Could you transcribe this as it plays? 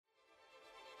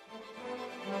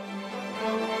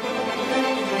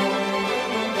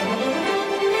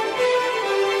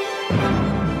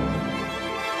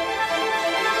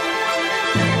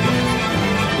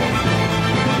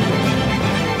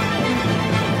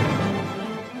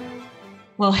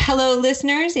Well, hello,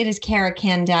 listeners. It is Kara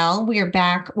Kandel. We are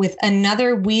back with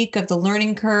another week of the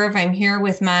Learning Curve. I'm here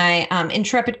with my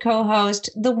intrepid co-host,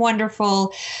 the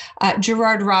wonderful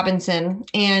Gerard Robinson,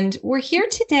 and we're here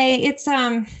today. It's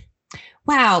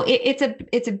it's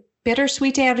a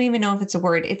bittersweet day. I don't even know if it's a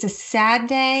word. It's a sad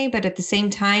day, but at the same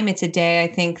time, it's a day I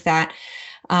think that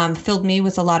filled me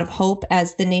with a lot of hope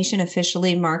as the nation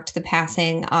officially marked the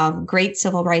passing of great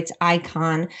civil rights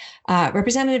icon,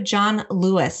 Representative John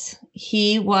Lewis.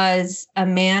 He was a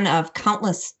man of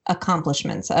countless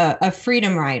accomplishments, a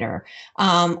freedom rider,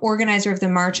 organizer of the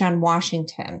March on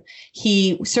Washington.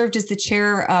 He served as the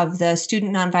chair of the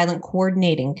Student Nonviolent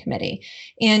Coordinating Committee.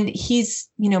 And he's,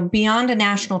 beyond a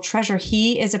national treasure.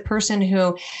 He is a person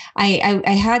who I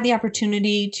had the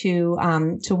opportunity to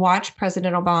watch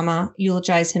President Obama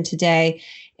eulogize him today.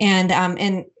 And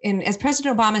as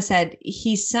President Obama said,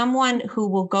 he's someone who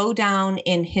will go down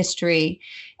in history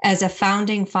as a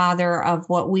founding father of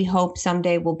what we hope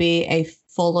someday will be a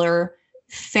fuller,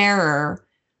 fairer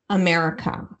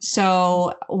America.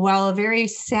 So while a very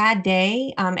sad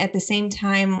day, at the same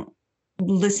time,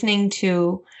 listening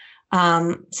to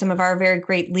some of our very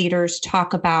great leaders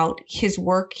talk about his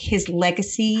work, his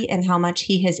legacy, and how much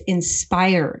he has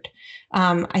inspired,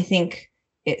 I think,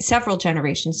 several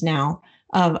generations now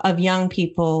of young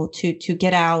people to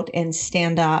get out and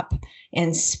stand up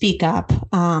and speak up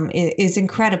is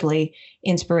incredibly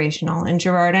inspirational. And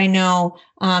Gerard, I know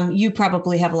you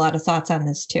probably have a lot of thoughts on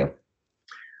this too.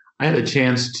 I had a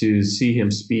chance to see him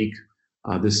speak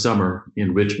this summer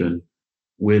in Richmond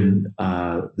when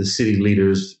the city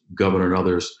leaders, governor and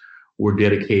others were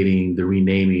dedicating the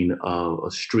renaming of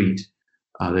a street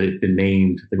that had been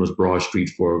named, I think it was Broad Street,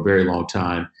 for a very long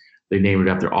time. They named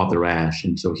it after Arthur Ashe.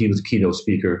 And so he was a keynote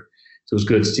speaker. So it was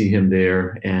good to see him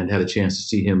there, and had a chance to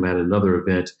see him at another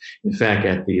event, in fact,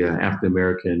 at the African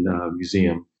American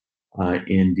Museum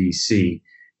in DC.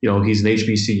 He's an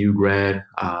HBCU grad.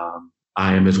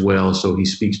 I am as well. So he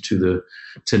speaks to the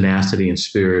tenacity and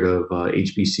spirit of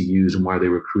HBCUs and why they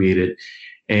were created.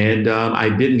 And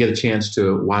I didn't get a chance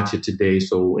to watch it today,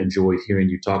 so enjoyed hearing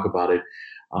you talk about it.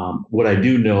 What I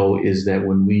do know is that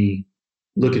when we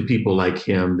look at people like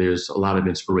him, there's a lot of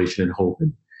inspiration and hope.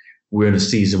 And we're in a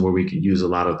season where we could use a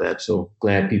lot of that. So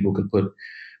glad people could put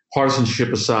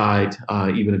partisanship aside,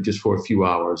 even if just for a few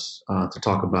hours, to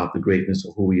talk about the greatness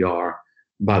of who we are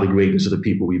by the greatness of the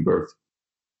people we birth.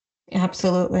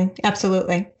 Absolutely.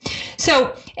 Absolutely.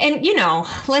 So, and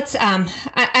let's,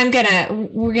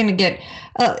 we're going to get,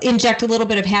 inject a little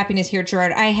bit of happiness here,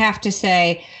 Gerard. I have to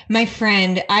say, my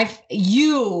friend,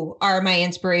 you are my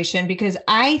inspiration, because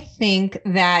I think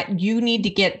that you need to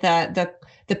get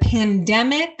the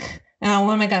pandemic, what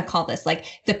am I going to call this? Like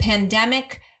the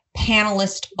pandemic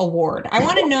panelist award. I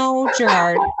want to know,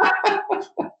 Gerard,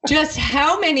 just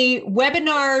how many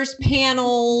webinars,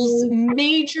 panels,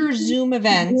 major Zoom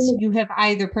events you have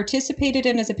either participated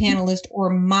in as a panelist or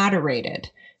moderated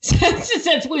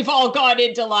since we've all gone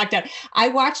into lockdown. I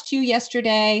watched you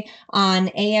yesterday on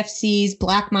AFC's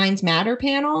Black Minds Matter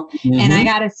panel, and I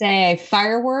got to say,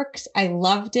 fireworks. I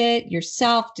loved it.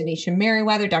 Yourself, Denisha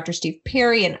Merriweather, Dr. Steve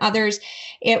Perry, and others.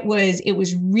 It was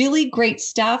really great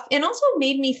stuff, and also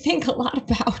made me think a lot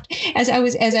about, as I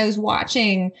was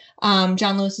watching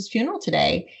John Lewis's funeral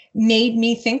today, made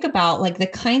me think about like the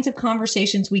kinds of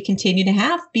conversations we continue to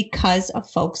have because of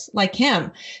folks like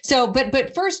him. So,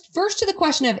 but first to the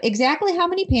question of exactly how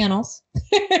many panels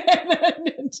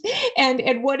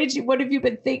and what have you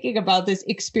been thinking about this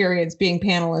experience being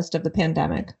panelist of the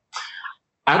pandemic?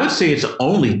 I would say it's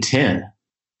only 10.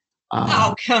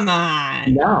 Oh, come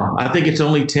on. No, I think it's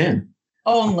only 10.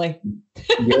 Only.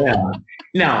 Yeah.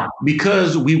 Now,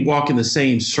 because we walk in the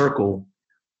same circle,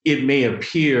 it may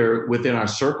appear within our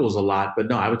circles a lot, but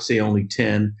no, I would say only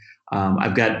 10.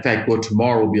 I've got, in fact,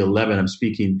 tomorrow will be 11. I'm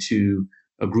speaking to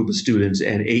a group of students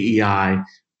at AEI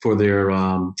for their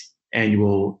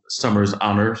annual Summers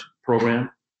Honors Program.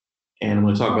 And I'm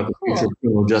going to talk about the future of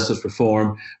criminal justice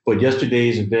reform. But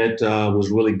yesterday's event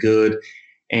was really good.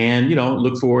 And,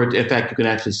 look forward. In fact, you can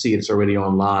actually see it. It's already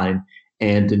online.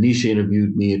 And Denisha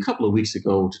interviewed me a couple of weeks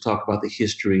ago to talk about the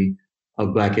history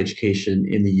of Black education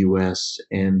in the U.S.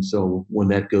 And so when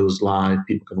that goes live,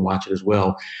 people can watch it as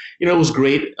well. It was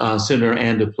great. Senator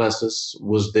Ann Duplessis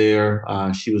was there.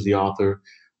 She was the author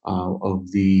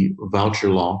of the voucher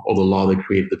law, or the law that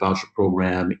created the voucher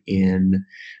program in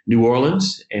New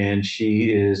Orleans. And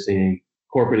she is a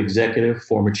corporate executive,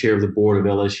 former chair of the board of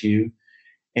LSU,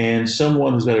 and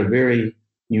someone who's got a very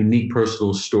unique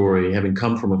personal story, having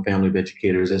come from a family of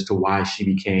educators, as to why she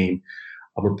became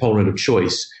a proponent of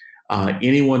choice.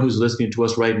 Anyone who's listening to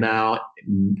us right now,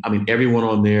 I mean, everyone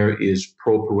on there is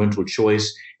pro-parental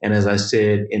choice. And as I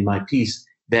said in my piece,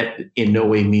 that in no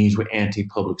way means we're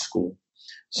anti-public school.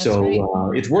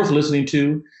 So it's worth listening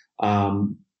to.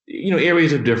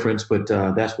 Areas of difference, but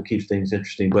that's what keeps things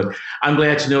interesting. But I'm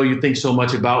glad to know you think so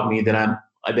much about me that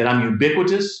I'm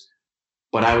ubiquitous,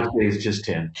 but I would say it's just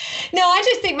 10. No, I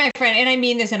just think, my friend, and I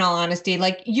mean this in all honesty,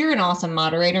 like, you're an awesome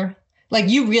moderator. Like,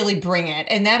 you really bring it.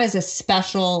 And that is a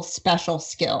special, special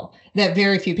skill that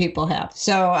very few people have.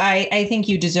 So I think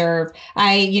you deserve,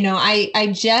 I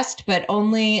jest, but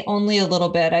only a little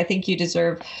bit. I think you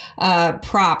deserve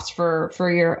props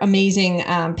for your amazing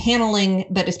paneling,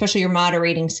 but especially your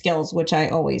moderating skills, which I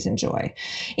always enjoy.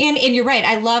 And you're right.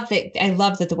 I love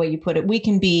that the way you put it. We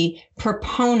can be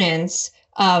proponents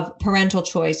of parental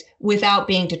choice without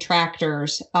being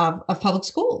detractors of public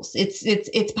schools.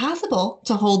 It's possible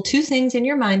to hold two things in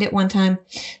your mind at one time.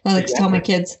 I like to tell my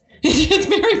kids. It's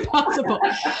very possible.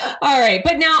 All right.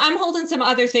 But now I'm holding some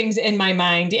other things in my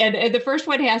mind. And the first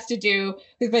one has to do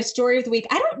with my story of the week.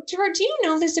 Gerard, do you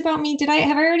know this about me? Have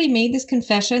I already made this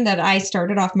confession that I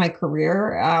started off my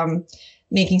career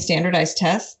making standardized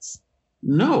tests?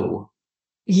 No.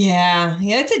 Yeah,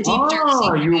 it's a deep, dark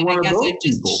secret. I guess I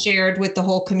just people. shared with the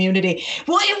whole community.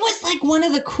 Well, it was like one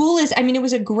of the coolest. I mean, it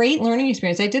was a great learning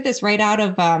experience. I did this right out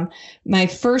of my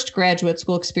first graduate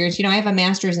school experience. I have a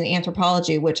master's in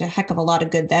anthropology, which a heck of a lot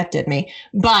of good that did me.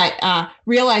 But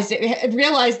realized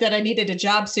that I needed a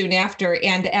job soon after,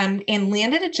 and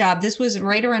landed a job. This was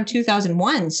right around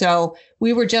 2001. So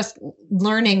we were just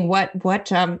learning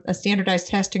what a standardized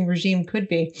testing regime could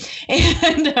be.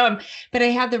 And but I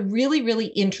had the really,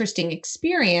 really interesting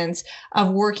experience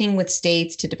of working with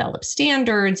states to develop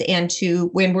standards and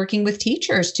when working with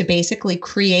teachers to basically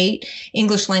create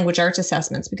English language arts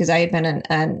assessments, because I had been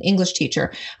an English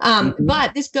teacher.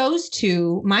 But this goes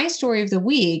to my story of the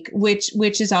week,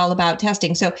 which is all about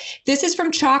testing. So this is from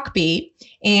Chalkbeat,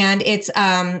 and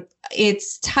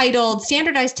it's titled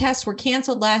 "Standardized Tests Were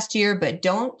Canceled Last Year, but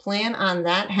Don't Plan on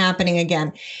That Happening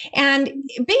Again." And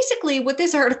basically what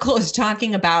this article is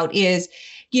talking about is,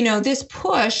 this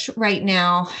push right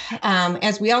now,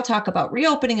 as we all talk about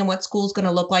reopening and what school's going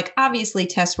to look like. Obviously,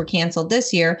 tests were canceled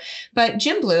this year, but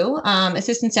Jim Blue,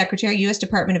 Assistant Secretary, U.S.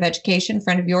 Department of Education,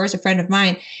 friend of yours, a friend of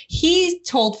mine, he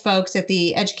told folks at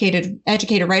the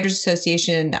Educator Writers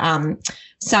Association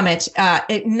Summit,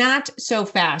 not so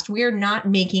fast. We are not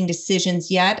making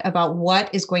decisions yet about what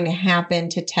is going to happen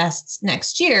to tests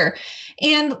next year.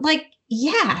 And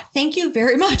yeah, thank you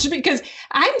very much, because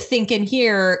I'm thinking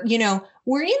here,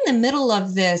 we're in the middle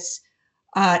of this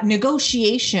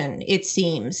negotiation, it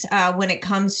seems, when it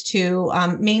comes to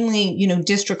mainly,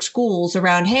 district schools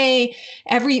around, hey,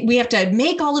 we have to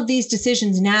make all of these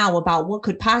decisions now about what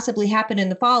could possibly happen in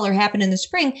the fall or happen in the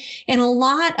spring. And a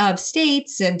lot of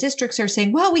states and districts are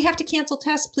saying, well, we have to cancel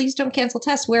tests. Please don't cancel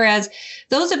tests. Whereas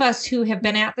those of us who have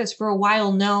been at this for a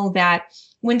while know that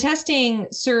when testing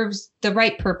serves the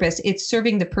right purpose, it's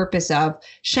serving the purpose of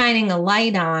shining a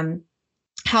light on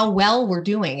how well we're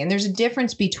doing. And there's a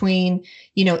difference between,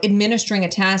 administering a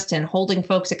test and holding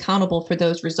folks accountable for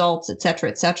those results, et cetera,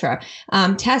 et cetera.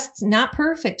 Tests, not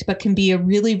perfect, but can be a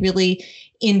really, really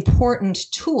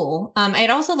important tool. I'd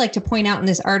also like to point out in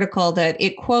this article that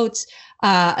it quotes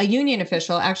a union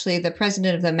official, actually the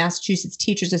president of the Massachusetts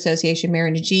Teachers Association,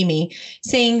 Mary Najimy,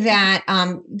 saying that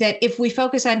that if we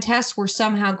focus on tests, we're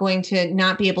somehow going to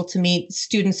not be able to meet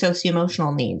student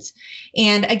socio-emotional needs.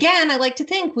 And again, I like to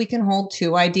think we can hold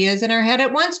two ideas in our head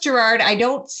at once, Gerard. I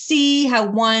don't see how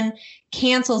one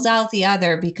cancels out the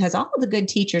other, because all of the good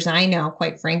teachers I know,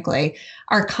 quite frankly,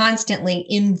 are constantly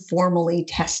informally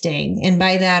testing. And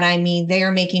by that, I mean they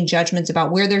are making judgments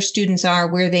about where their students are,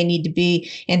 where they need to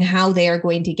be, and how they are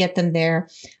going to get them there.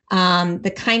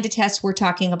 The kind of tests we're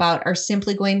talking about are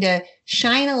simply going to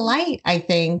shine a light, I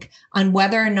think, on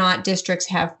whether or not districts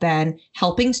have been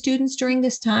helping students during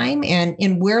this time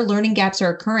and where learning gaps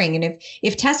are occurring. And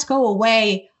if tests go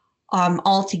away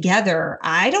altogether,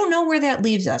 I don't know where that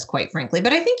leaves us, quite frankly.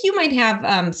 But I think you might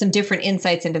have some different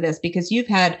insights into this, because you've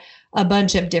had a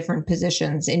bunch of different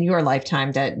positions in your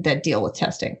lifetime that deal with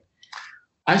testing.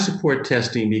 I support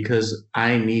testing because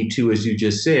I need to, as you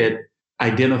just said,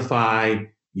 identify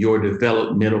your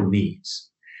developmental needs.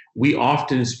 We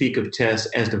often speak of tests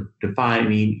as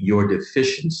defining your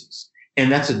deficiencies, and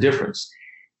that's a difference.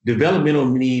 Developmental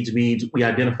needs means we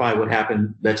identify what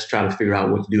happened. Let's try to figure out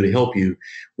what to do to help you.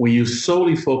 When you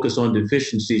solely focus on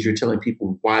deficiencies, you're telling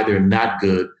people why they're not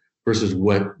good versus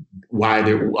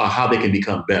how they can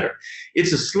become better.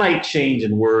 It's a slight change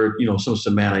in word, some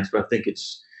semantics, but I think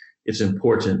it's it's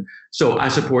important. So I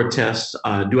support tests.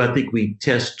 Do I think we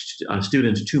test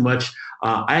students too much?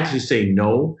 I actually say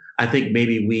no. I think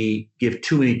maybe we give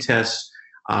too many tests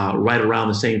right around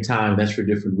the same time. That's for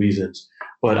different reasons.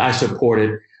 But I support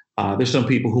it. There's some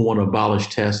people who want to abolish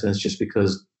tests, and that's just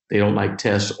because they don't like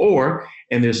tests.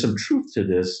 And there's some truth to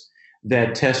this,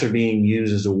 that tests are being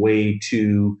used as a way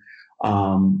to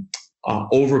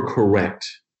overcorrect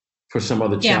for some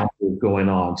other challenges going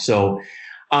on. So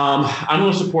I'm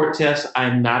going to support tests.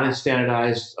 I'm not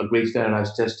a great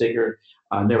standardized test taker.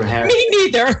 I never have. Me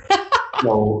neither.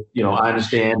 So, I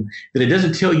understand that it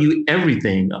doesn't tell you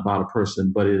everything about a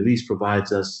person, but it at least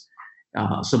provides us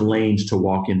some lanes to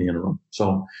walk in the interim.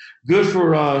 So good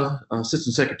for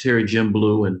Assistant Secretary Jim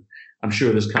Blue, and I'm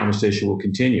sure this conversation will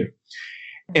continue.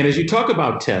 And as you talk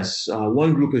about tests,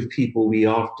 one group of people we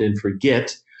often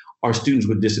forget are students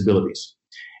with disabilities.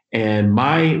 And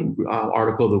my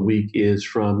article of the week is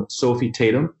from Sophie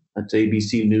Tatum. That's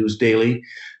ABC News Daily.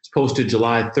 It's posted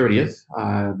July 30th.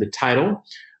 The title,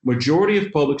 Majority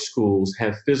of Public Schools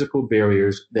Have Physical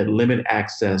Barriers That Limit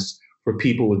Access for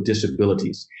People with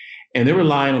Disabilities. And they're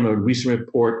relying on a recent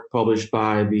report published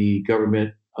by the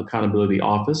Government Accountability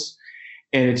Office.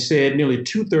 And it said nearly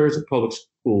 2/3 of public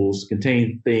schools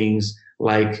contain things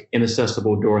like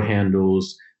inaccessible door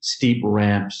handles, steep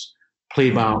ramps,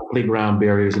 playground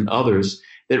barriers, and others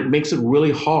that makes it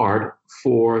really hard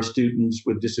for students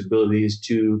with disabilities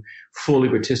to fully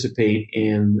participate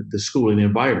in the schooling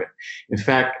environment. In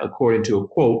fact, according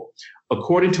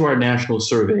to our national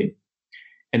survey,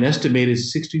 an estimated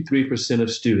 63% of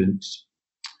students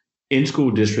in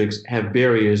school districts have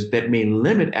barriers that may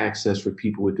limit access for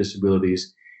people with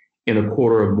disabilities in a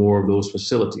quarter or more of those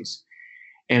facilities.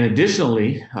 And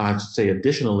additionally,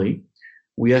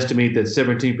 we estimate that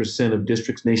 17% of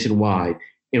districts nationwide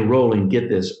enrolling, get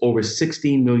this, over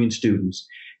 16 million students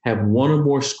have one or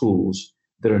more schools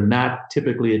that are not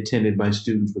typically attended by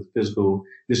students with physical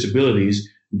disabilities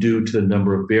due to the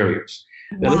number of barriers.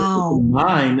 Now, let's keep in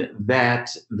mind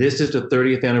that this is the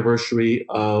 30th anniversary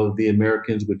of the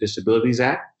Americans with Disabilities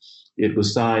Act. It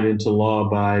was signed into law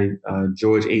by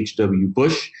George H.W.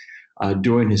 Bush.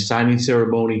 During his signing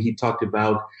ceremony, he talked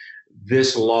about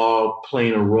this law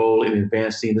playing a role in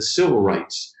advancing the civil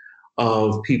rights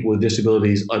of people with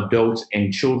disabilities, adults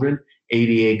and children.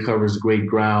 ADA covers great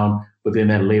ground, but then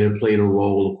that later played a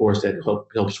role, of course, that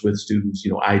helps with students,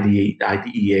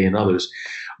 IDEA and others.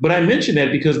 But I mention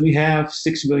that because we have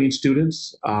 6 million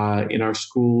students in our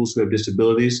schools who have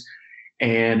disabilities,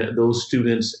 and those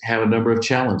students have a number of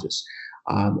challenges.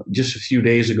 Just a few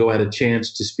days ago, I had a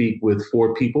chance to speak with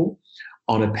 4 people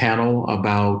on a panel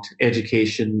about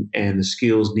education and the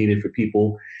skills needed for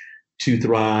people to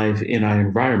thrive in our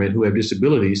environment who have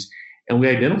disabilities. And we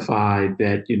identified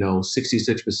that,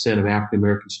 66% of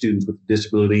African-American students with a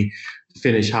disability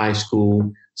finish high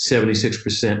school,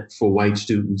 76% for white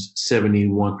students,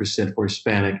 71% for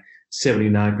Hispanic,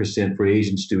 79% for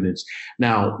Asian students.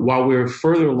 Now, while we're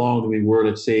further along than we were,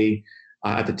 let's say,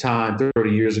 at the time,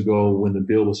 30 years ago, when the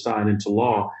bill was signed into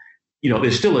law,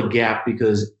 there's still a gap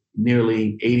because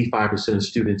nearly 85% of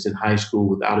students in high school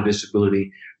without a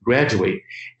disability graduate.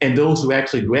 And those who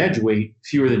actually graduate,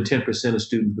 fewer than 10% of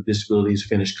students with disabilities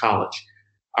finish college.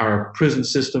 Our prison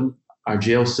system, our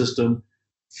jail system,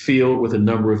 filled with a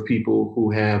number of people who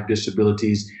have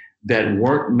disabilities that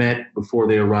weren't met before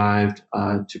they arrived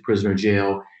to prison or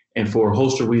jail. And for a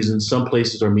host of reasons, some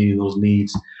places are meeting those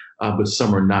needs, but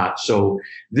some are not. So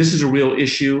this is a real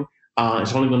issue.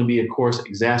 It's only going to be, of course,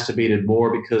 exacerbated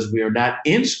more because we are not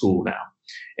in school now.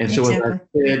 And so, exactly. As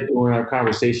I said during our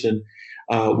conversation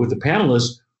with the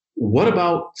panelists, what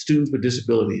about students with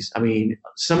disabilities? I mean,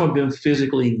 some of them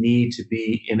physically need to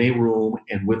be in a room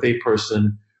and with a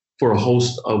person for a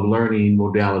host of learning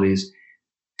modalities.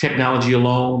 Technology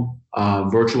alone,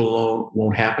 virtual alone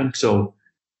won't happen. So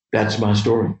that's my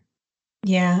story.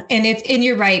 Yeah. And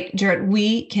you're right, Jared,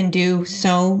 we can do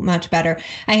so much better.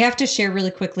 I have to share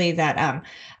really quickly that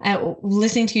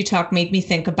listening to you talk made me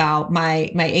think about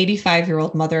my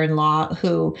 85-year-old mother-in-law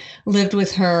who lived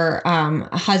with her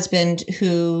husband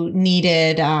who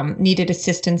needed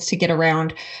assistance to get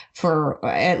around for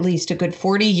at least a good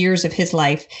 40 years of his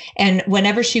life. And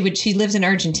whenever she lives in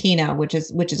Argentina, which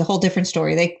is a whole different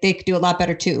story. They could do a lot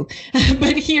better too.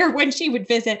 But here, when she would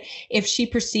visit, if she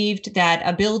perceived that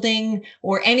a building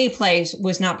or any place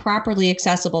was not properly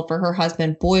accessible for her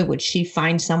husband, boy, would she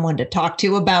find someone to talk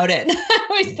to about it. I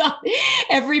always thought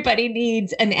everybody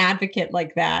needs an advocate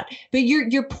like that. But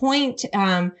your point,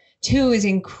 too, is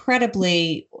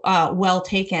incredibly well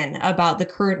taken about the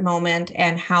current moment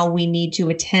and how we need to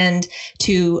attend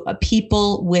to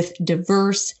people with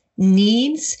diverse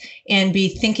needs and be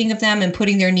thinking of them and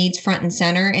putting their needs front and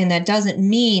center. And that doesn't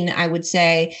mean, I would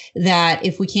say, that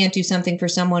if we can't do something for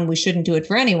someone, we shouldn't do it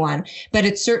for anyone. But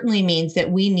it certainly means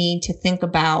that we need to think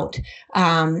about,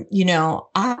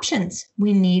 options.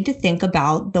 We need to think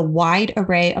about the wide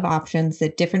array of options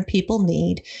that different people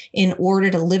need in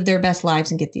order to live their best lives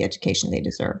and get the education they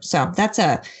deserve. So it's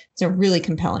a really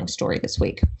compelling story this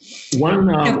week. One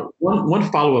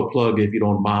follow-up plug, if you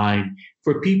don't mind,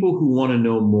 for people who want to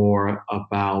know more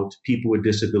about people with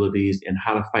disabilities and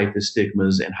how to fight the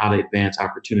stigmas and how to advance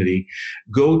opportunity,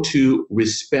 go to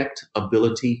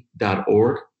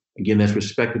respectability.org. Again, that's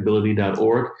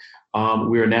respectability.org.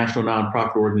 We're a national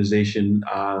nonprofit organization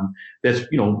that's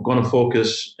going to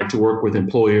focus to work with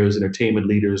employers, entertainment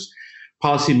leaders,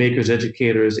 policymakers,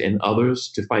 educators, and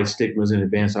others to fight stigmas and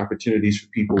advance opportunities for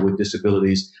people with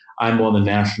disabilities. I'm on the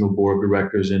national board of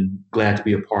directors and glad to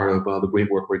be a part of the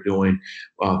great work we're doing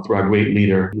through our great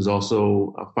leader, who's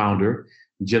also a founder,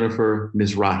 Jennifer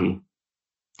Mizrahi.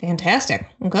 Fantastic.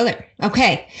 We'll go there.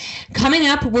 Okay. Coming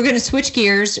up, we're going to switch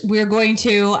gears. We're going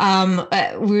to,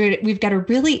 we've got a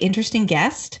really interesting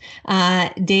guest,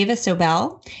 Dava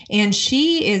Sobel, and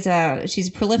she's a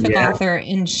prolific author,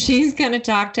 and she's going to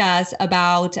talk to us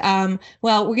about,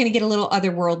 we're going to get a little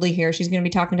otherworldly here. She's going to be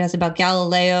talking to us about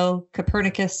Galileo,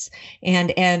 Copernicus,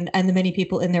 and the many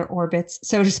people in their orbits,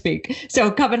 so to speak. So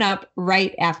coming up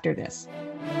right after this.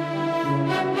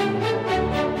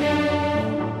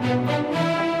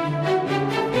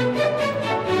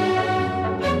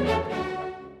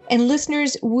 And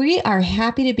listeners, we are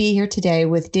happy to be here today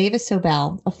with Dava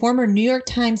Sobel, a former New York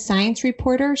Times science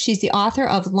reporter. She's the author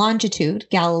of Longitude,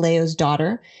 Galileo's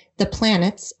Daughter, The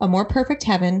Planets, A More Perfect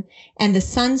Heaven, and The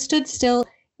Sun Stood Still,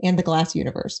 and The Glass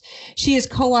Universe. She has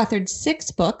co-authored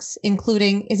 6 books,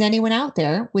 including Is Anyone Out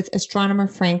There? With astronomer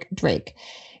Frank Drake.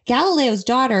 Galileo's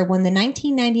Daughter won the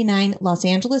 1999 Los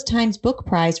Angeles Times Book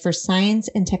Prize for Science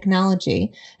and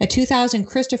Technology, a 2000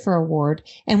 Christopher Award,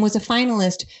 and was a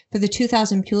finalist for the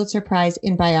 2000 Pulitzer Prize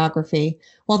in Biography,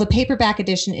 while the paperback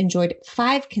edition enjoyed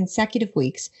 5 consecutive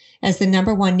weeks as the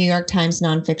 #1 New York Times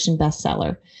nonfiction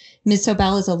bestseller. Ms.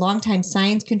 Sobel is a longtime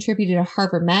science contributor to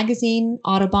Harvard Magazine,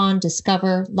 Audubon,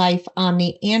 Discover, Life,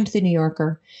 Omni, and The New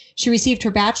Yorker. She received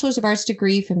her Bachelor's of Arts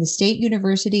degree from the State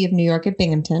University of New York at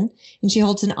Binghamton, and she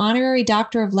holds an honorary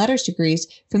Doctor of Letters degrees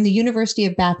from the University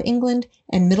of Bath, England,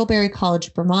 and Middlebury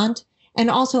College, Vermont,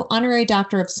 and also honorary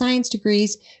Doctor of Science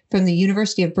degrees from the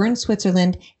University of Bern,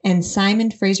 Switzerland, and Simon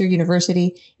Fraser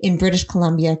University in British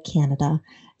Columbia, Canada.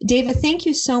 Dava, thank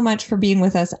you so much for being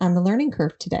with us on the Learning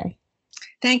Curve today.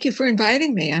 Thank you for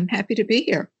inviting me. I'm happy to be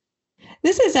here.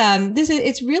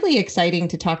 It's really exciting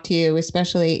to talk to you,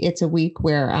 especially it's a week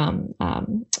where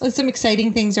some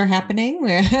exciting things are happening.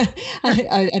 Where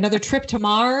another trip to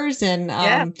Mars and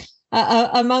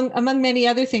among many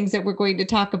other things that we're going to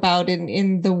talk about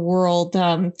in the world,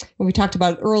 we talked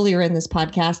about earlier in this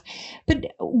podcast.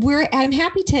 But I'm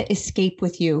happy to escape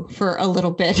with you for a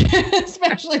little bit,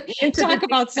 especially talk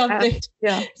about something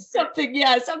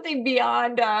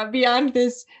beyond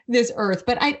this earth.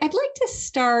 But I'd like to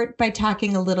start by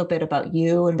talking a little bit about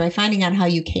you and by finding out how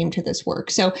you came to this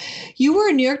work. So you were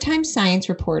a New York Times science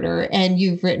reporter, and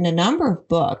you've written a number of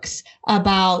books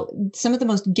about some of the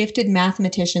most gifted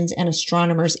mathematicians and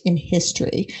astronomers in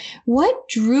history. What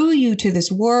drew you to this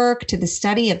work, to the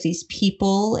study of these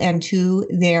people, and to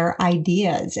their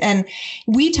ideas? And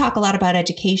we talk a lot about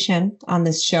education on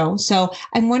this show. So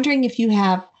I'm wondering if you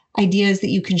have ideas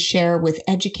that you can share with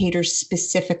educators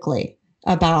specifically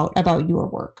about your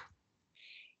work.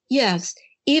 Yes.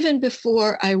 Even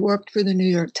before I worked for the New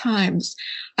York Times,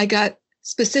 I got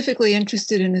specifically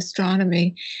interested in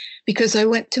astronomy because I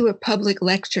went to a public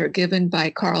lecture given by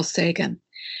Carl Sagan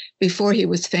before he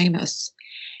was famous.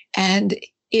 And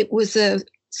it was a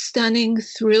stunning,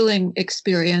 thrilling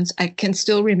experience. I can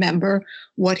still remember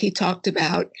what he talked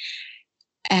about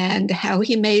and how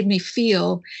he made me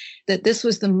feel that this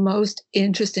was the most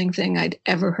interesting thing I'd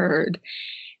ever heard.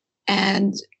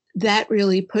 And that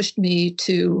really pushed me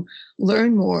to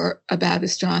learn more about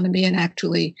astronomy and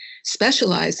actually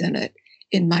specialize in it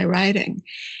in my writing.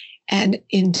 And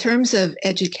in terms of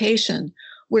education,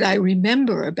 what I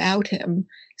remember about him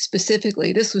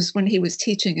specifically, this was when he was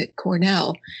teaching at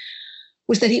Cornell,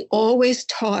 was that he always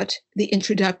taught the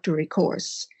introductory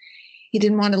course. He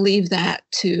didn't want to leave that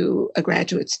to a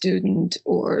graduate student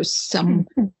or some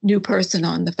new person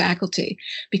on the faculty,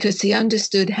 because he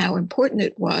understood how important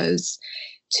it was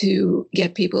to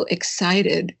get people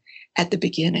excited at the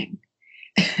beginning.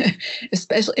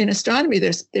 Especially in astronomy,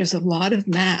 there's a lot of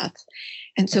math.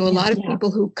 And so a lot of people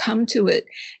who come to it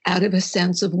out of a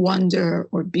sense of wonder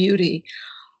or beauty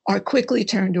are quickly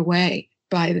turned away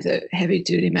by the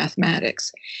heavy-duty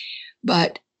mathematics.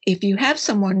 But if you have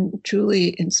someone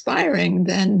truly inspiring,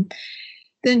 then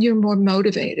you're more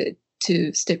motivated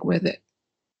to stick with it.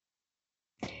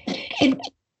 And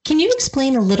can you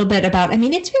explain a little bit about, I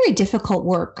mean, it's very difficult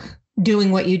work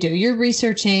doing what you do. You're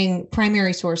researching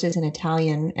primary sources in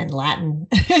Italian and Latin,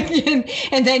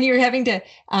 and then you're having to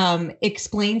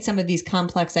explain some of these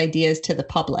complex ideas to the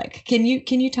public. Can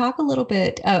you talk a little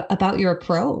bit about your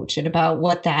approach and about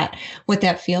what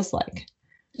that feels like?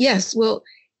 Yes. Well,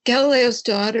 Galileo's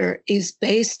Daughter is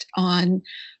based on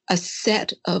a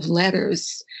set of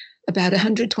letters, about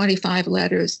 125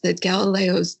 letters that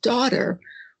Galileo's daughter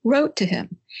wrote to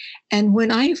him. And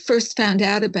when I first found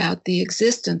out about the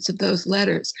existence of those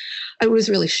letters, I was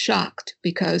really shocked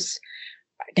because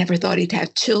I never thought he'd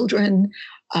have children.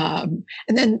 And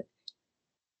then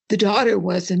the daughter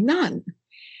was a nun.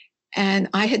 And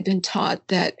I had been taught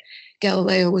that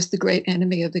Galileo was the great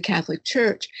enemy of the Catholic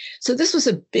Church. So this was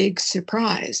a big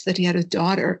surprise that he had a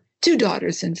daughter, two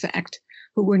daughters, in fact,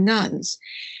 who were nuns.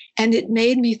 And it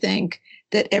made me think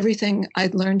that everything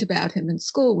I'd learned about him in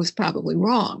school was probably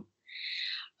wrong.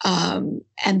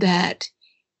 And that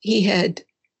he had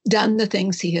done the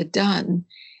things he had done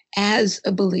as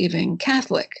a believing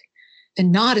Catholic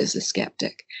and not as a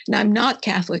skeptic. Now, I'm not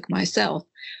Catholic myself,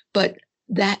 but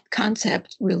that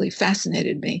concept really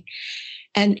fascinated me.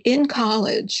 And in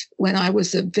college, when I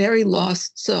was a very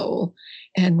lost soul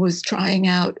and was trying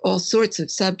out all sorts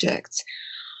of subjects,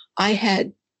 I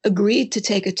had agreed to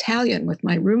take Italian with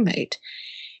my roommate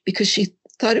because she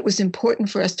thought it was important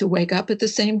for us to wake up at the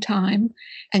same time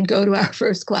and go to our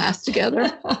first class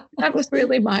together. That was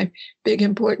really my big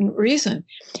important reason.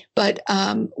 But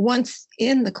once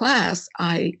in the class,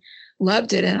 I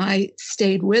loved it and I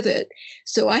stayed with it.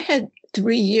 So I had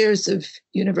 3 years of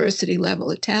university level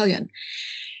Italian.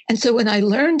 And so when I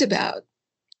learned about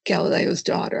Galileo's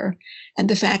Daughter and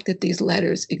the fact that these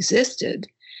letters existed,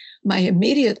 my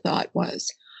immediate thought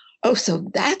was, oh, so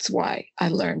that's why I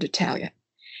learned Italian.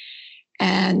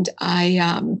 And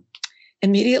I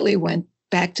immediately went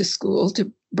back to school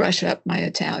to brush up my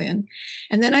Italian.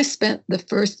 And then I spent the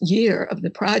first year of the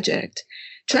project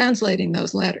translating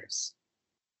those letters.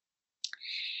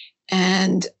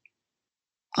 And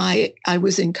I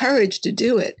was encouraged to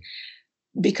do it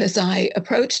because I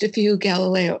approached a few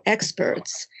Galileo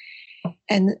experts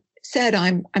and said,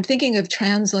 I'm thinking of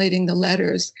translating the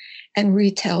letters and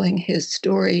retelling his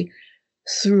story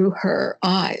through her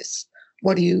eyes.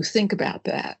 What do you think about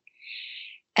that?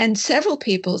 And several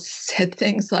people said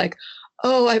things like,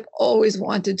 oh, I've always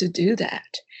wanted to do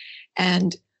that.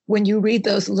 And when you read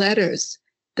those letters,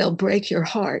 they'll break your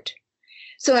heart.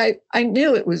 So I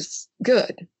knew it was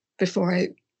good before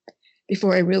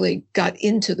I really got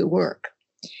into the work.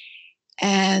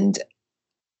 And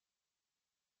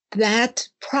that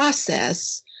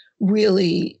process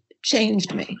really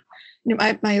changed me. You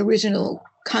know, my original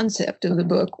concept of the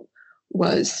book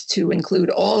was to include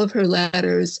all of her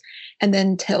letters and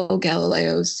then tell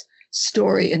Galileo's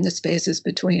story in the spaces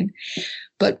between.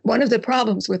 But one of the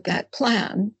problems with that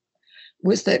plan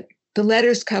was that the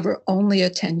letters cover only a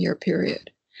 10-year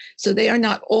period. So they are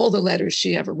not all the letters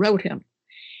she ever wrote him.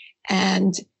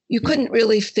 And you couldn't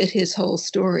really fit his whole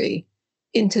story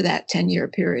into that 10-year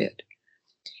period.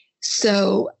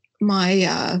 So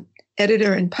my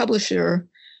editor and publisher,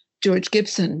 George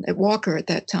Gibson at Walker at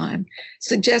that time,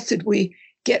 suggested we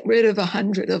get rid of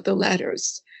 100 of the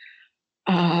letters,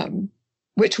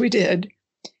 which we did.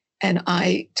 And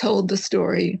I told the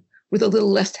story with a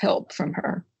little less help from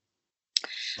her.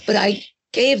 But I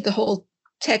gave the whole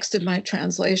text of my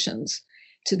translations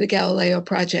to the Galileo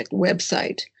Project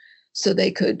website so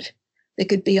they could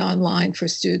be online for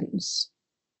students.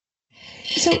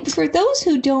 So for those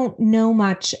who don't know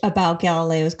much about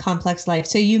Galileo's complex life,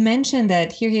 so you mentioned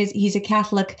that here he's a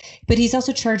Catholic, but he's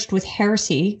also charged with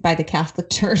heresy by the Catholic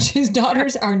Church. His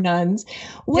daughters are nuns.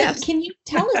 Yes. Can you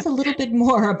tell us a little bit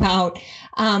more about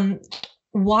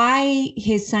why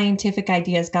his scientific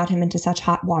ideas got him into such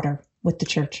hot water with the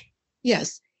church?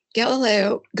 Yes.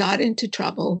 Galileo got into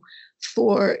trouble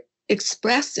for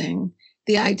expressing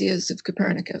the ideas of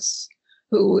Copernicus,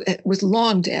 who was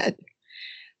long dead.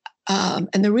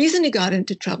 And the reason he got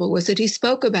into trouble was that he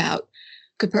spoke about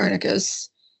Copernicus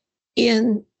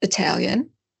in Italian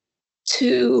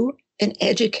to an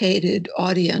educated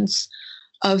audience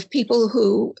of people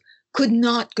who could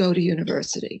not go to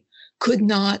university, could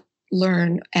not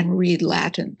learn and read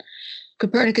Latin.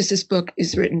 Copernicus's book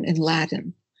is written in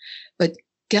Latin, but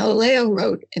Galileo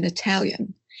wrote in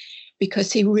Italian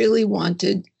because he really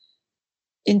wanted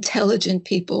intelligent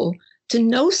people to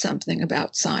know something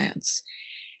about science.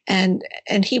 And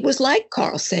he was like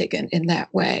Carl Sagan in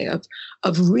that way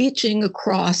of reaching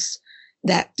across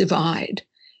that divide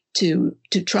to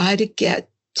try to get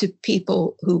to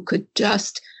people who could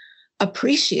just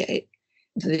appreciate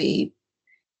the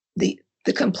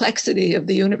complexity of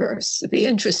the universe, be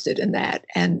interested in that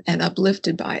and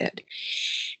uplifted by it.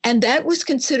 And that was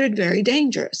considered very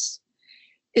dangerous,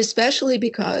 especially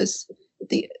because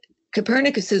the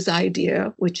Copernicus's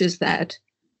idea, which is that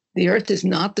the Earth is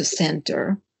not the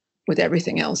center with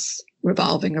everything else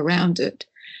revolving around it,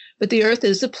 but the Earth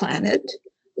is a planet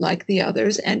like the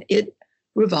others, and it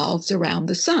revolves around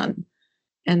the sun.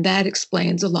 And that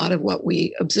explains a lot of what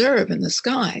we observe in the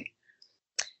sky.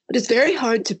 But it's very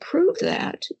hard to prove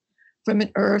that from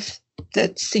an Earth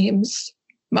that seems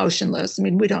motionless. I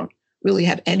mean, we don't really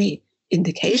have any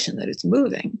indication that it's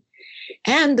moving.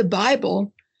 And the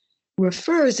Bible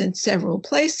refers in several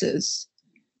places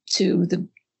to the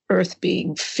Earth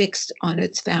being fixed on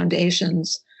its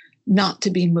foundations, not to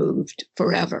be moved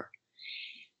forever.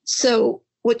 So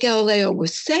what Galileo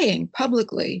was saying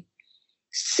publicly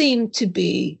seemed to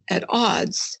be at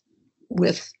odds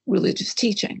with religious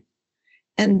teaching.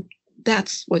 And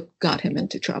that's what got him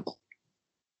into trouble.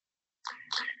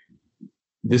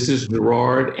 This is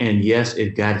Gerard, and yes,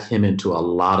 it got him into a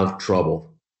lot of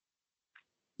trouble.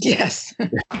 Yes.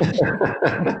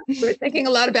 We're thinking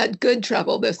a lot about good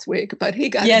trouble this week, but he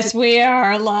got Yes, we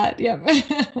are a lot. Yep.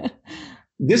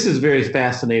 This is very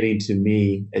fascinating to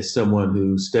me as someone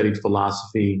who studied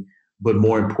philosophy, but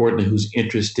more importantly, who's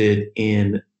interested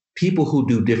in people who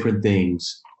do different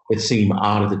things that seem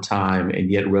odd at the time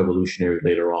and yet revolutionary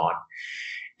later on.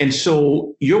 And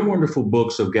so your wonderful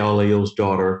books of Galileo's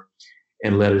daughter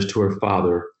and letters to her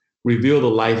father reveal the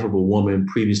life of a woman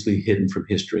previously hidden from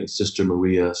history, Sister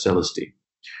Maria Celesti.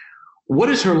 What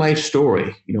is her life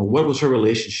story? What was her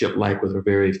relationship like with her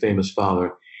very famous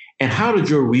father? And how did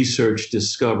your research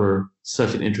discover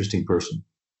such an interesting person?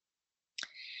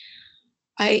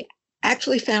 I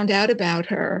actually found out about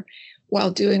her while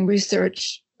doing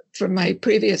research for my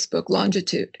previous book,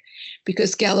 Longitude,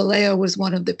 because Galileo was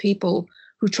one of the people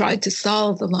who tried to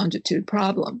solve the longitude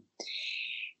problem.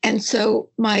 And so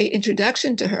my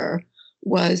introduction to her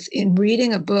was in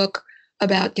reading a book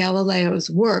about Galileo's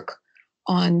work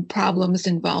on problems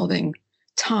involving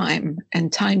time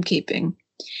and timekeeping.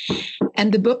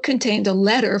 And the book contained a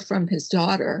letter from his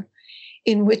daughter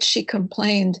in which she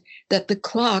complained that the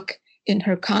clock in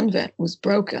her convent was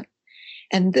broken.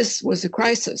 And this was a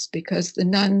crisis because the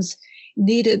nuns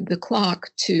needed the clock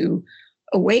to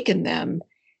awaken them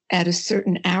at a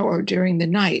certain hour during the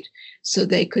night so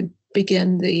they could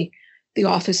begin the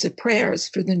office of prayers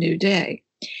for the new day.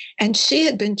 And she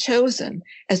had been chosen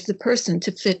as the person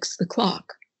to fix the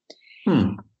clock.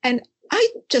 And I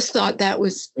just thought that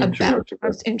was about the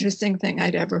most interesting thing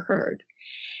I'd ever heard.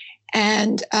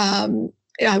 And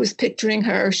I was picturing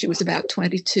her. She was about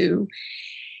 22.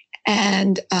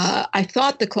 And I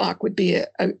thought the clock would be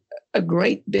a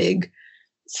great big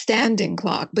standing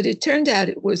clock, but it turned out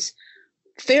it was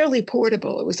fairly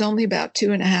portable. It was only about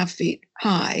 2.5 feet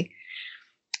high.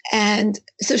 And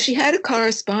so she had a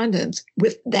correspondence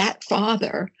with that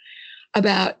father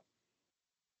about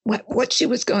what she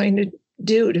was going to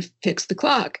do to fix the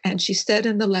clock. And she said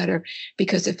in the letter,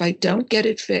 because if I don't get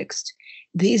it fixed,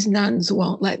 these nuns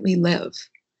won't let me live.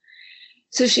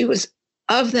 So she was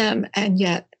of them and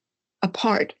yet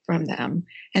apart from them.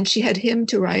 And she had him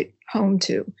to write home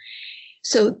to.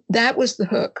 So that was the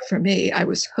hook for me. I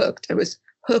was hooked. I was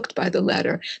hooked by the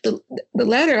letter. The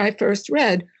letter I first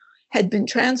read had been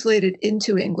translated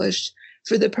into English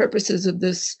for the purposes of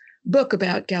this book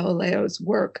about Galileo's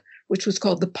work, which was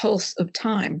called The Pulse of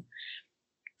Time.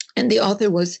 And the author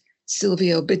was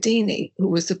Silvio Bedini, who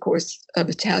was, of course, of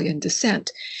Italian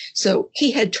descent. So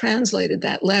he had translated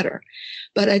that letter.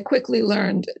 But I quickly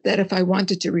learned that if I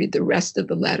wanted to read the rest of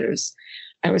the letters,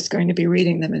 I was going to be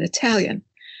reading them in Italian,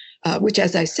 which,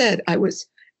 as I said, I was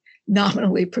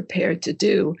nominally prepared to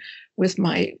do with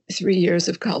my 3 years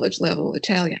of college level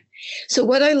Italian. So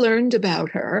what I learned about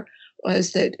her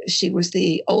was that she was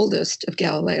the oldest of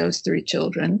Galileo's 3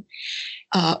 children,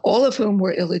 all of whom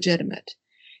were illegitimate.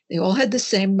 They all had the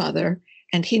same mother,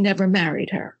 and he never married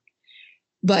her.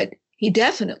 But he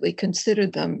definitely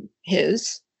considered them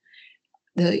his.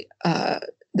 The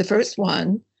first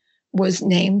one was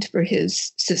named for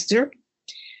his sister,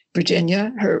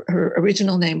 Virginia. Her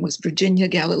original name was Virginia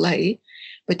Galilei,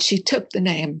 but she took the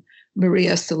name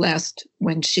Maria Celeste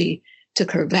when she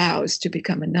took her vows to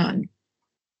become a nun.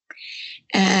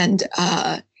 And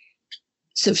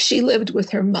so she lived with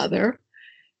her mother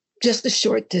just a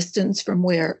short distance from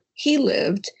where he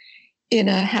lived, in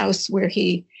a house where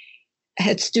he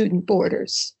had student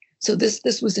boarders. So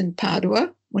this was in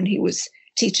Padua when he was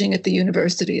teaching at the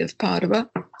University of Padua.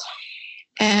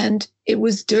 And it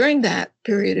was during that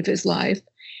period of his life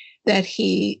that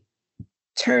he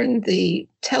turned the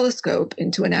telescope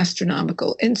into an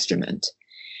astronomical instrument.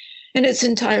 And it's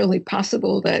entirely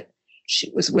possible that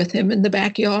she was with him in the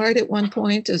backyard at one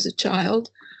point as a child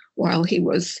while he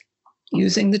was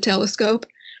using the telescope.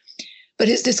 But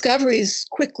his discoveries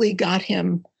quickly got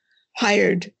him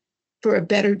hired for a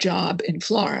better job in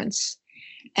Florence.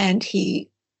 And he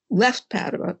left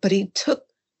Padua, but he took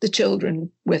the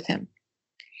children with him.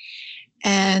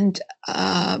 And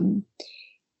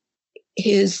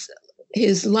his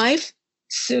life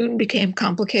soon became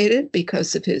complicated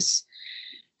because of his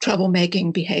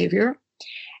troublemaking behavior.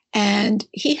 And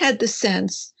he had the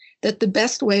sense that the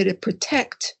best way to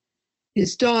protect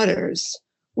his daughters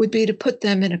would be to put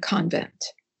them in a convent.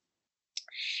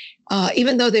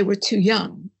 Even though they were too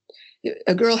young,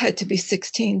 a girl had to be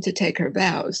 16 to take her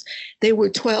vows. They were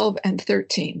 12 and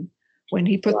 13 when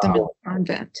he put them in the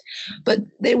convent. But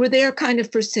they were there kind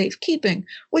of for safekeeping,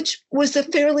 which was a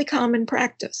fairly common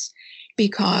practice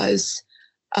because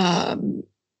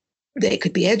they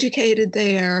could be educated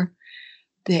there.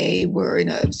 They were in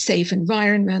a safe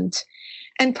environment.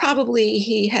 And probably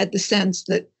he had the sense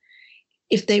that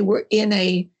if they were in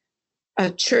a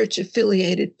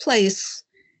church-affiliated place,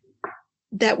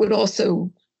 that would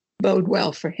also bode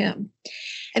well for him.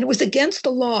 And it was against the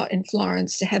law in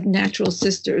Florence to have natural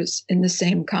sisters in the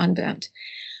same convent.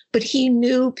 But he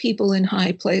knew people in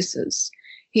high places.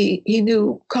 He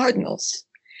knew cardinals,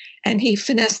 and he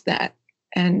finessed that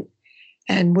and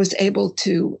was able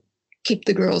to keep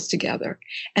the girls together.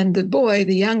 And the boy,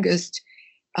 the youngest,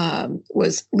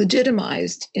 was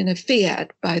legitimized in a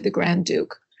fiat by the Grand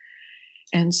Duke.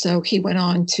 And so he went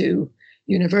on to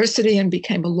university and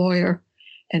became a lawyer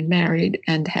and married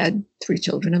and had 3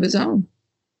 children of his own.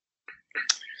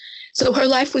 So her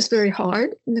life was very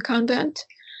hard in the convent.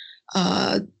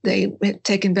 They had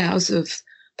taken vows of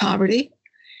poverty.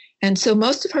 And so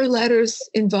most of her letters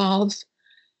involve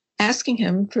asking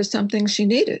him for something she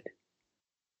needed.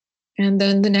 And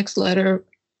then the next letter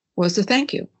was a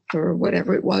thank you for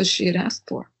whatever it was she had asked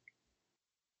for.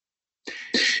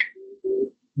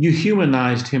 You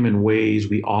humanized him in ways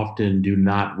we often do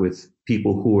not with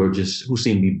people who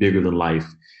seem to be bigger than life.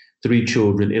 3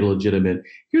 children, illegitimate.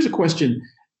 Here's a question.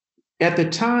 At the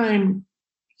time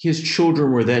his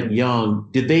children were that young,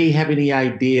 did they have any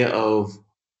idea of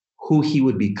who he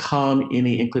would become?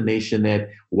 Any inclination that,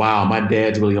 wow, my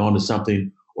dad's really onto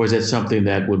something? Or is that something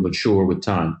that would mature with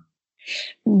time?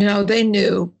 No, they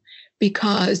knew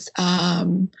because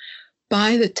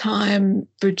by the time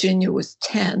Virginia was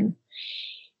 10,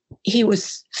 he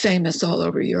was famous all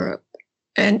over Europe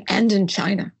and in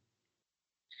China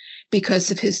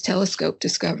because of his telescope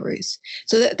discoveries.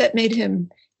 So that made him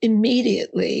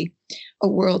immediately a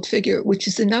world figure, which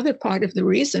is another part of the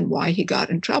reason why he got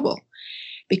in trouble,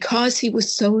 because he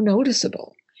was so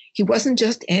noticeable. He wasn't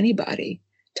just anybody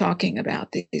talking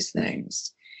about these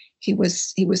things. He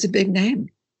was a big name.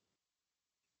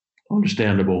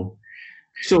 Understandable.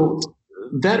 So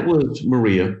that was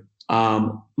Maria.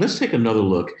 Let's take another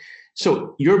look.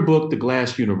 So your book, The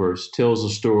Glass Universe, tells the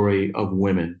story of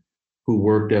women who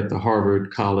worked at the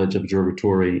Harvard College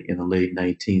Observatory in the late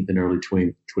 19th and early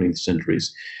 20th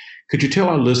centuries. Could you tell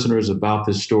our listeners about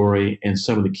this story and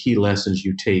some of the key lessons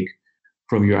you take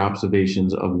from your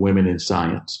observations of women in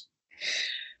science?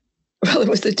 Well, it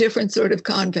was a different sort of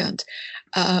convent.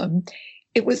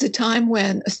 It was a time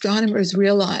when astronomers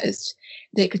realized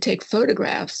they could take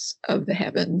photographs of the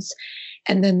heavens,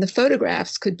 and then the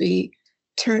photographs could be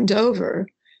turned over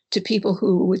to people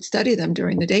who would study them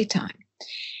during the daytime.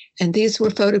 And these were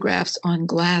photographs on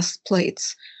glass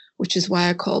plates, which is why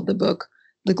I called the book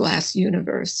The Glass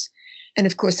Universe. And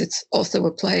of course, it's also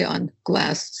a play on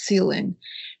glass ceiling,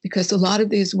 because a lot of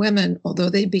these women, although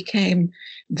they became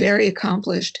very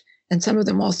accomplished, and some of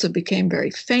them also became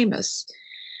very famous,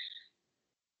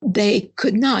 they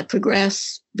could not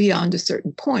progress beyond a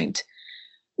certain point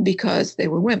because they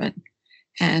were women,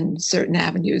 and certain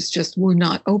avenues just were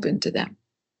not open to them.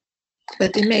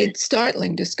 But they made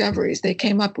startling discoveries. They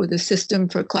came up with a system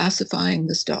for classifying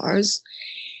the stars.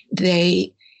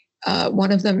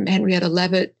 One of them, Henrietta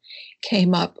Leavitt,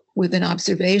 came up with an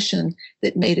observation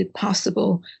that made it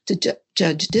possible to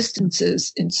judge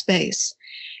distances in space.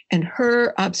 And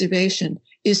her observation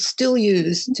is still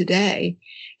used today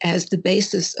as the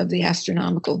basis of the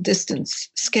astronomical distance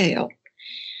scale.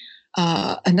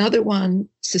 Another one,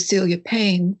 Cecilia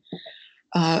Payne,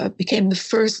 became the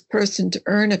first person to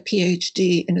earn a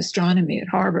PhD in astronomy at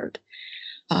Harvard.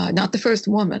 Not the first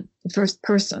woman, the first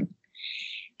person.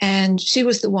 And she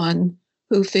was the one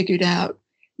who figured out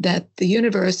that the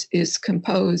universe is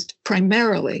composed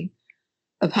primarily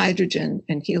of hydrogen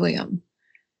and helium,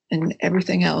 and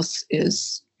everything else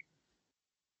is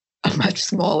a much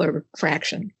smaller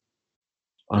fraction.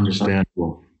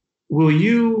 Understandable. Will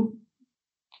you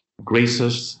grace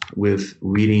us with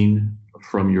reading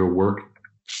from your work?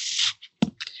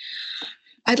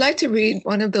 I'd like to read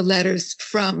one of the letters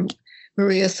from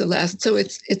Maria Celeste. So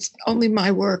it's only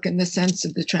my work in the sense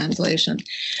of the translation.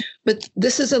 But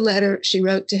this is a letter she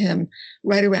wrote to him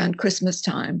right around Christmas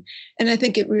time. And I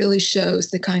think it really shows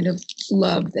the kind of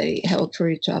love they held for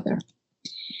each other.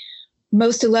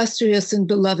 Most illustrious and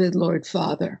beloved Lord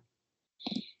Father,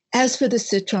 as for the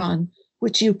citron,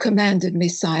 which you commanded me,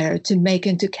 sire, to make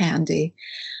into candy,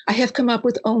 I have come up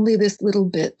with only this little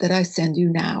bit that I send you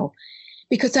now,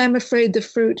 because I'm afraid the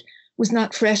fruit was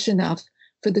not fresh enough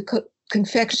for the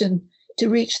confection to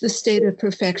reach the state of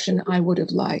perfection I would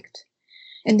have liked.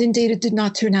 And indeed, it did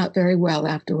not turn out very well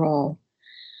after all.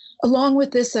 Along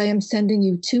with this, I am sending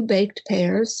you 2 baked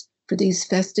pears for these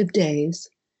festive days.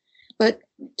 But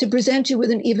to present you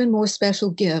with an even more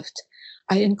special gift,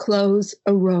 I enclose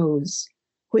a rose,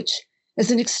 which,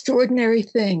 as an extraordinary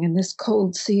thing in this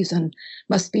cold season,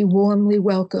 must be warmly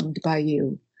welcomed by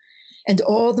you. And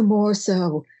all the more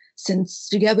so, since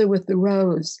together with the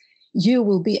rose, you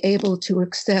will be able to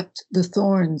accept the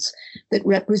thorns that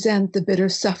represent the bitter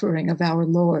suffering of our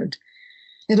Lord,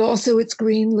 and also its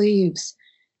green leaves,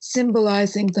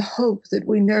 symbolizing the hope that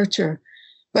we nurture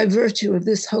by virtue of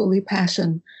this holy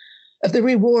passion, of the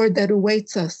reward that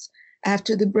awaits us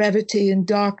after the brevity and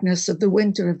darkness of the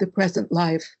winter of the present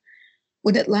life,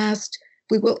 when at last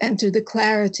we will enter the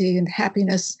clarity and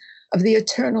happiness of the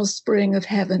eternal spring of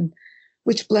heaven,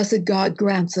 which blessed God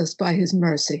grants us by his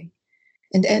mercy.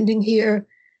 And ending here,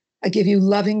 I give you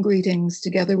loving greetings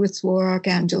together with Suor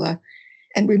Archangela,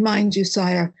 and remind you,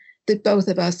 sire, that both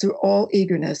of us are all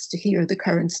eagerness to hear the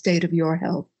current state of your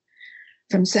health.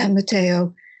 From San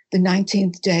Mateo, the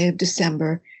 19th day of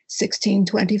December,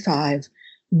 1625,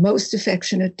 most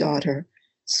affectionate daughter,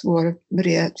 Suor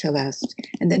Maria Celeste.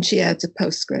 And then she adds a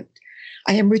postscript.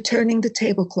 I am returning the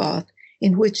tablecloth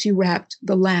in which you wrapped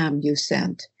the lamb you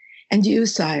sent. And you,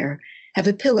 sire, have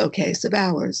a pillowcase of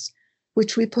ours,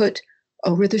 which we put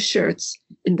over the shirts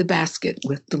in the basket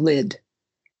with the lid.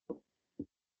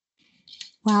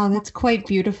 Wow, that's quite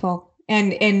beautiful.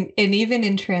 And even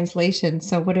in translation.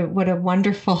 So what a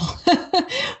wonderful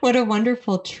what a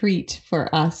wonderful treat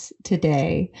for us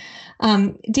today.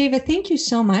 Dava, thank you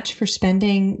so much for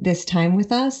spending this time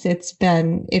with us. It's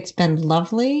been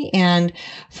lovely. And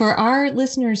for our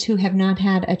listeners who have not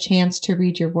had a chance to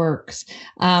read your works,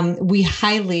 we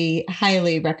highly,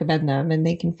 highly recommend them. And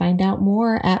they can find out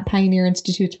more at Pioneer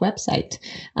Institute's website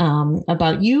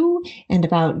about you and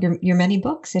about your many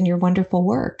books and your wonderful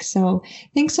work. So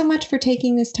thanks so much for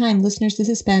taking this time. Listeners, this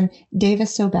has been Dava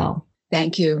Sobel.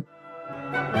 Thank you.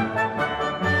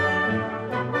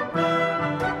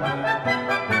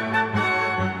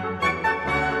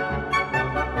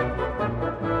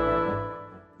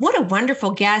 What a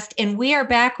wonderful guest. And we are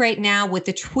back right now with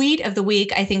the tweet of the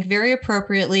week. I think very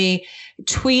appropriately,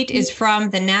 tweet is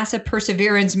from the NASA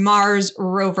Perseverance Mars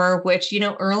rover, which,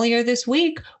 earlier this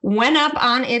week went up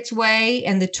on its way.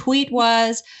 And the tweet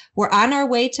was, we're on our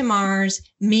way to Mars,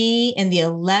 me and the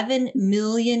 11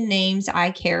 million names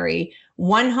I carry,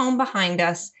 one home behind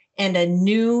us, and a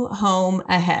new home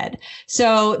ahead.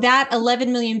 So that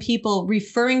 11 million people,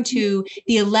 referring to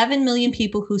the 11 million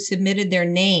people who submitted their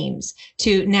names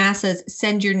to NASA's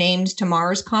Send Your Names to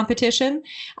Mars competition.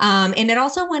 And it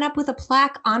also went up with a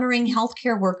plaque honoring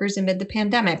healthcare workers amid the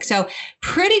pandemic. So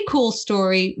pretty cool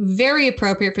story, very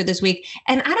appropriate for this week.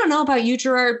 And I don't know about you,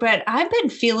 Gerard, but I've been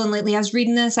feeling lately, I was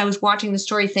reading this, I was watching the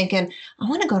story thinking, I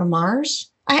want to go to Mars.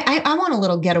 I want a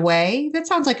little getaway. That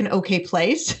sounds like an okay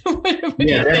place.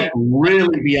 Yeah, that's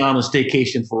really beyond a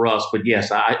staycation for us. But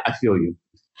yes, I feel you.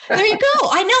 There you go.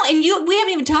 I know. And we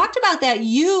haven't even talked about that.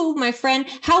 You, my friend,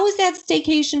 how has that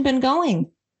staycation been going?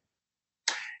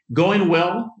 Going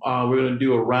well. We're going to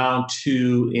do a round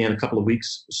 2 in a couple of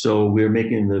weeks. So we're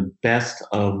making the best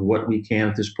of what we can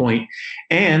at this point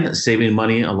and saving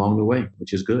money along the way,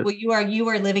 which is good. Well, you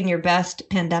are living your best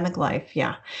pandemic life.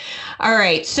 Yeah. All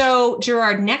right. So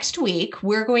Gerard, next week,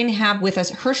 we're going to have with us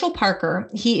Herschel Parker.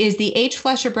 He is the H.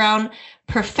 Fletcher Brown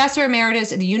Professor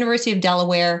Emeritus at the University of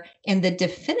Delaware and the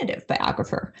definitive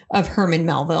biographer of Herman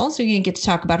Melville. So you're going to get to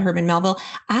talk about Herman Melville.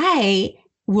 I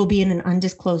will be in an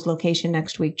undisclosed location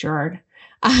next week, Gerard.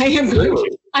 I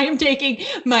am taking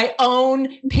my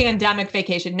own pandemic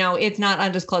vacation. No, it's not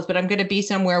undisclosed, but I'm going to be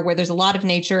somewhere where there's a lot of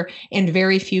nature and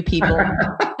very few people.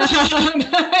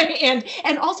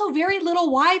 and also very little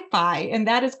Wi-Fi. And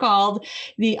that is called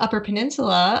the Upper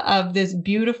Peninsula of this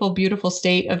beautiful, beautiful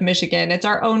state of Michigan. It's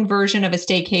our own version of a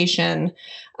staycation.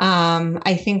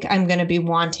 I think I'm going to be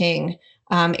wanting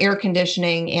air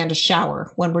conditioning and a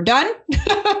shower when we're done.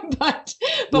 but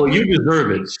well, you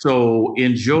deserve it. So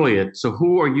enjoy it. So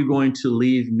who are you going to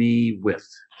leave me with?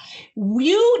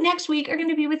 You next week are going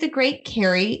to be with the great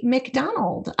Carrie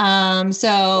McDonald.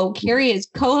 So Carrie has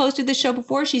co-hosted the show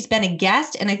before. She's been a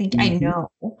guest, and I think I know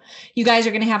you guys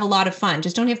are going to have a lot of fun.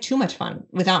 Just don't have too much fun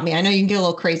without me. I know you can get a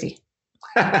little crazy.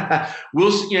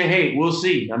 We'll see. Hey, we'll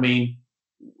see. I mean,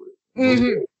 we'll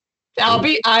see.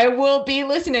 I will be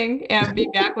listening and be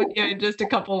back with you in just a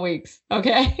couple of weeks.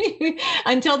 Okay.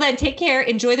 Until then, take care.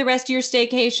 Enjoy the rest of your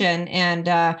staycation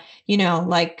and,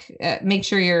 make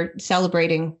sure you're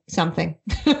celebrating something.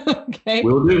 Okay.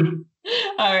 Will do.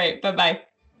 All right. Bye-bye.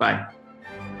 Bye.